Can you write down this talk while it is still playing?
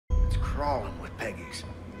crawling with Peggy's.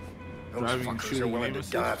 Those Driving and fuckers shooting. are willing to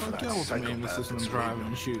die for that psychopath that's Driving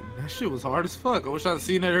and shooting. That shit was hard as fuck. I wish I'd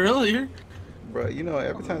seen that earlier. Bro, you know,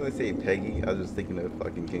 every time they say Peggy, I was just thinking of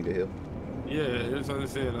fucking King of the Hill. Yeah, every time they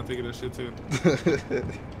say it, I think of that shit too.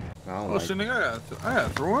 Oh shit, nigga, I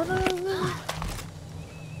got throwing that.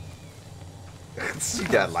 She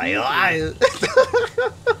got like, liar.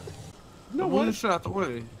 No one shot out the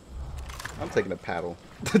way. I'm taking a paddle.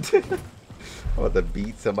 I'm about to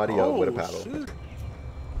beat somebody up with a paddle. Shit.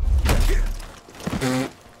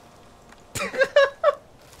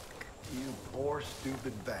 You poor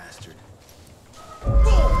stupid bastard.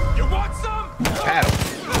 You want some? Paddle.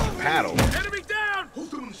 Paddle. Enemy down!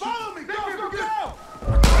 Follow me! Go, go, go!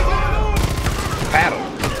 Paddle.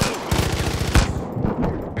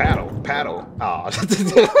 Paddle. Paddle. Aw.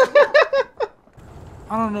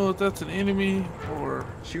 I don't know if that's an enemy or...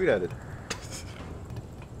 Shoot at it.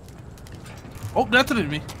 Oh, that's an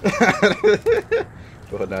enemy.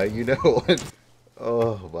 Well, now you know.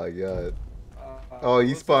 Oh my god. Oh,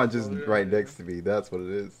 you spawned just right next to me. That's what it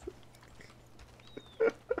is.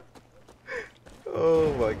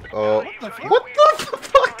 Oh my. Oh. What the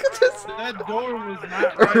fuck is this? That door was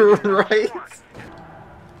not right. Right.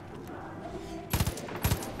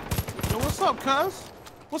 Yo, what's up, cuz?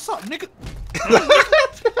 What's up, nigga?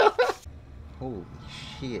 Holy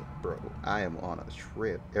shit, bro. I am on a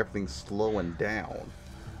trip. Everything's slowing down.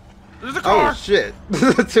 There's a car. Oh shit.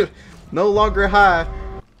 No longer high.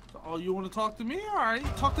 Oh, you want to talk to me? Alright,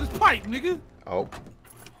 talk to this pipe, nigga. Oh.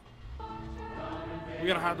 We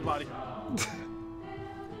gotta hide the body.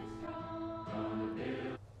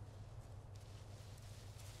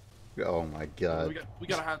 Oh my god. We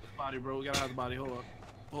gotta hide the body, bro. We gotta hide the body. Hold up.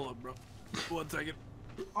 Hold up, bro. 1 second.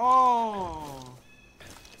 Oh.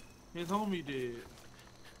 His homie did.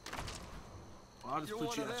 Well, I'll just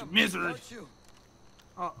put you out your misery.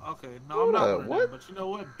 Oh, okay. No, I'm not. What? But you know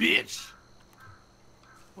what, bitch?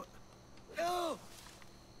 What? No!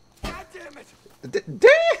 God damn it!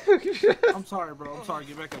 Damn! I'm sorry, bro. I'm sorry.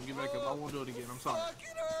 Get back up. Get back up. I won't do it again. I'm sorry.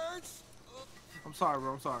 I'm sorry,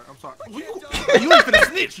 bro. I'm sorry. I'm sorry. You ain't finna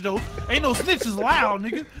snitch, though. Ain't no snitches allowed,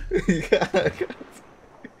 nigga.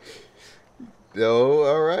 No,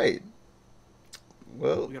 alright.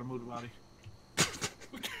 Well. We gotta move the body.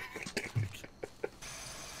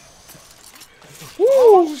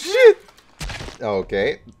 Woo, shit!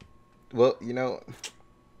 Okay. Well, you know,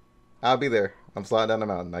 I'll be there. I'm sliding down the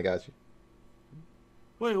mountain. I got you.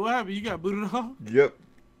 Wait, what happened? You got booted off? Yep.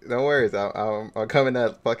 No worries. I'm coming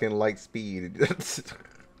at fucking light speed.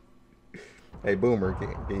 Hey, Boomer,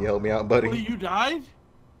 can you help me out, buddy? Wait, you died?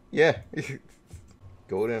 Yeah.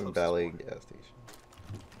 Golden Valley gas station.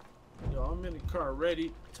 Yo, I'm in the car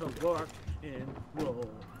ready to rock and roll.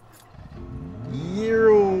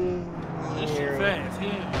 This shit fast,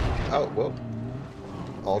 yeah. Oh, well.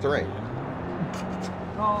 All terrain.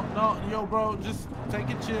 No, yo, bro, just take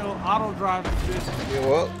it chill. Auto drive this bitch. Yeah,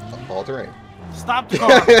 well, all terrain. Stop the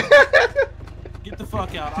car. Get the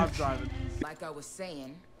fuck out. I'm driving. Like I was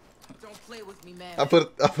saying, don't play with me, man. I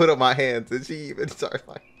put up my hands and she even started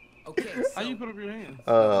like. Okay. So how you put up your hands?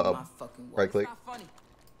 Right click. It's not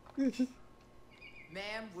funny.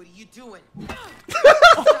 Ma'am, what are you doing?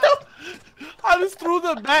 I just threw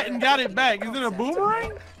the bat and got it back. Is it a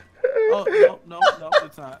boomerang? Oh, no,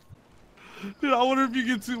 it's not. Dude, I wonder if you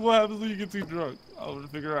get too, what happens when you get too drunk? I want to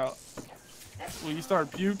figure out. When you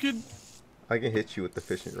start puking? I can hit you with the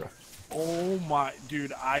fishing rod. Oh my,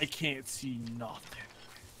 dude, I can't see nothing.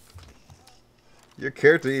 Your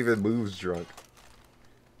character even moves drunk.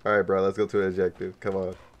 Alright, bro, let's go to an objective. Come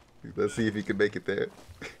on. Let's see if you can make it there.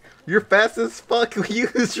 You're fast as fuck when you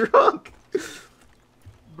was drunk.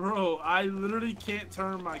 Bro, I literally can't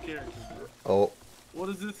turn my character. Oh. What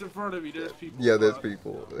is this in front of me? There's people. Yeah, there's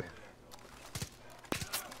people.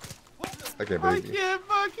 I can't believe you. I can't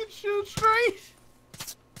fucking shoot straight.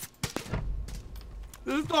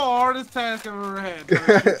 This is the hardest task I've ever had.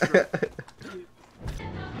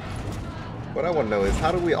 What I want to know is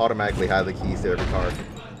how do we automatically hide the keys to every car?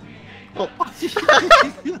 Oh.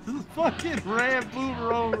 Fucking ran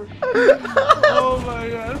Boomer over. Oh my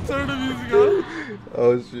god, turn the music on.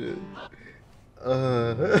 Oh shit.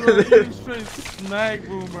 Bro, straight smack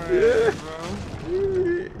Boomer ass, bro.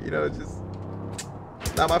 You know, it's just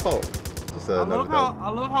not my fault. Just I love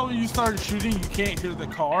how when you started shooting, you can't hear the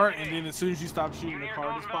car, and then as soon as you stop shooting, the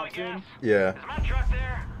car just pops in. Yeah. Is my truck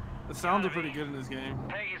there? The sounds are pretty good in this game.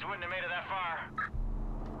 Peggy's wouldn't have made it that far.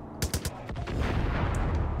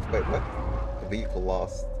 Wait, what? The vehicle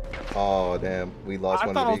lost. Oh damn, we lost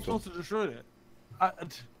one of the vehicles. I thought I was supposed to destroy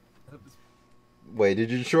that. Wait, did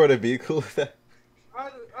you destroy the vehicle with that?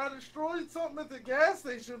 I destroyed something at the gas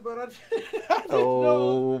station, but I didn't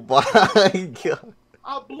Oh know. my god.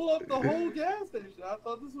 I blew up the whole gas station. I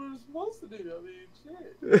thought this was what it was supposed to do. I mean,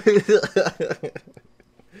 shit.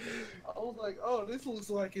 I was like, oh, this looks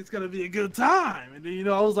like it's gonna be a good time. And then, you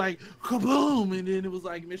know, I was like, kaboom! And then it was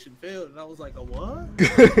like, mission failed. And I was like, a what?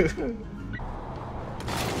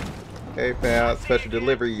 Hey fam, special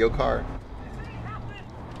delivery, your car.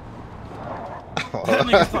 That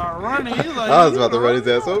nigga started running. He was like, I was about to run his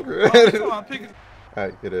ass over.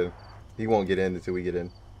 Alright, get in. He won't get in until we get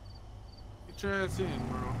in. Get your ass in,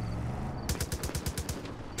 bro.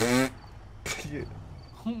 Yeah.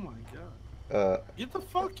 Oh my god. Get the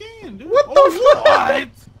fuck in, dude. What the fuck?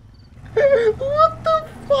 What the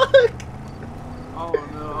fuck? Oh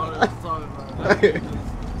no, I was talking about that.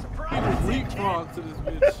 He just leapfrog to this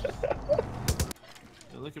bitch.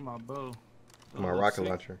 Yeah, look at my bow. My rocket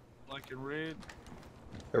launcher. Like in red.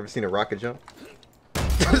 Ever seen a rocket jump?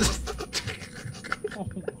 Oh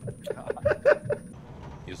my god.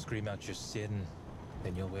 You'll scream out your sin,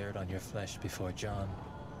 then you'll wear it on your flesh before John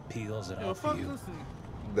peels it Yo, off fuck of you. this thing.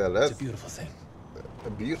 That's It's a beautiful thing. a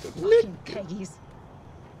beautiful. Fucking peggies.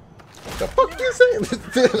 The fuck you saying?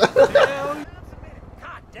 Hell,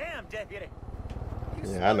 God damn, deputy.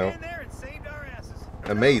 Yeah, I know. In there and saved our asses.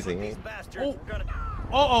 Amazing. These Eh? bastards Oh. were gonna...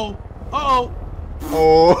 uh-oh. Uh-oh.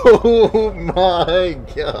 Oh my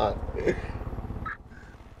god.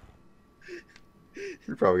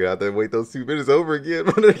 We probably got to wait those 2 minutes over again.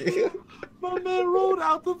 My man rolled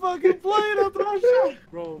out the fucking plane after I shot.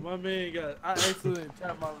 Bro, my man I accidentally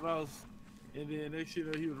tapped my mouse. And then next thing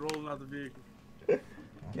you know, he was rolling out the vehicle.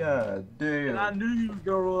 God damn. And I knew he was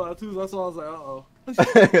gonna roll out too, so that's why I was like, uh-oh.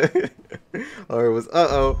 Or it was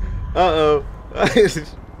uh-oh.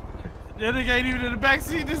 That nigga ain't even in the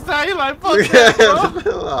backseat this time. He like, fuck that,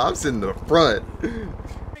 bro. I'm sitting in the front.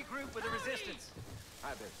 Regroup with the resistance.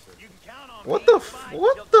 Hi there, sir. You can count on What me the to fight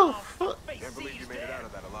what till the dawn. fuck? Face Can't believe you sees made it dead. out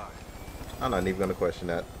of that alive. I'm not even gonna question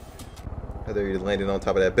that. I thought you landed on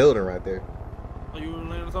top of that building right there. Oh, you wanna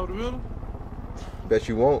land on top of the building? Bet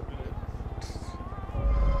you won't.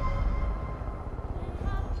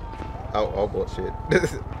 Oh bullshit.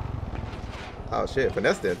 Oh shit,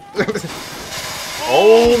 finesse then.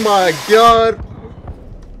 Oh my god.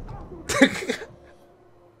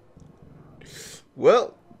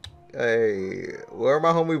 Well, hey, where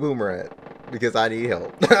my homie Boomer at? Because I need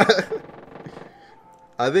help.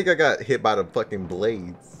 I think I got hit by the fucking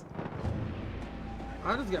blades.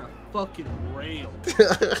 I just got fucking railed.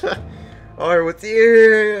 Alright, what's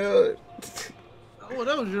here? Oh,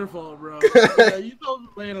 that was your fault, bro. Yeah, you told me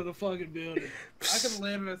to land on the fucking building. I could have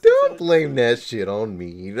landed on some Don't safety. blame that shit on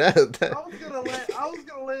me. I was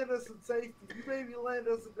gonna land on some safety. You made me land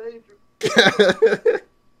on some danger.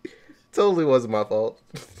 Totally wasn't my fault.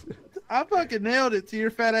 I fucking nailed it till your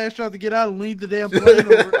fat ass tried to get out and lead the damn plane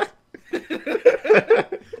over.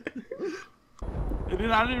 And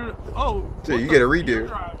then I didn't. Oh. So you what get a the- redo. you're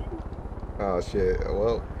driving. Oh shit.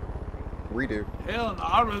 Well, redo. Hell no,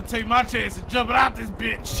 I'd rather take my chance of jumping out this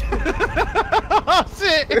bitch. Oh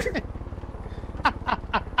shit.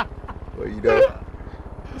 Well, you know.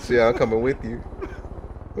 See, I'm coming with you.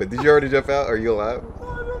 Wait, did you already jump out? Are you alive?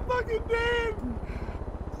 Oh, I'm fucking dead.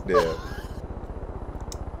 Yeah.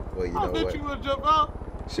 Well, you I know bet what? you wanna jump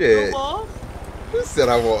out. Shit. Jump off. Who said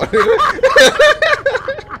I wanted?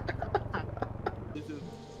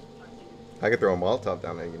 I could throw a Molotov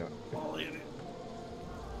down there, you know. All in it.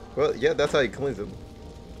 Well, yeah, that's how you cleanse them.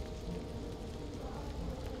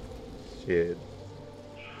 Shit.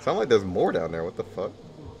 Sound like there's more down there. What the fuck?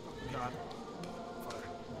 God.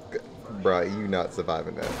 Bruh, you not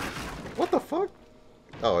surviving that. What the fuck?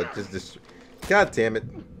 Oh, it just... God damn it.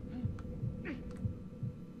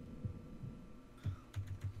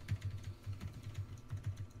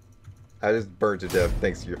 I just burned to death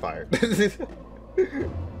thanks to your fire. You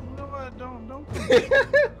know what? Don't.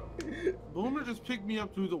 Boomer just picked me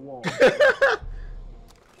up through the wall.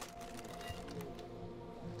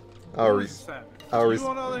 I'll He's a savage. I'll You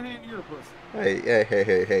on the other hand, you're a pussy.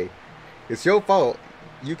 Hey. It's your fault.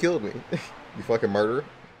 You killed me. You fucking murderer.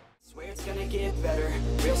 Swear it's gonna get better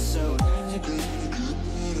real soon.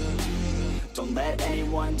 Don't let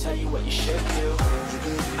anyone tell you what you should do.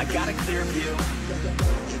 I got a clear view.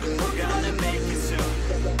 We're gonna make it soon.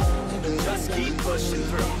 Just keep pushing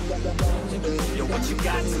through. You're what you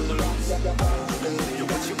got to lose. You're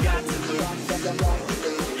what you got to lose.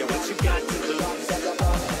 You're what you got to lose.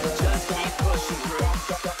 Just keep pushing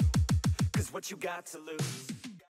through. 'Cause what you got to lose.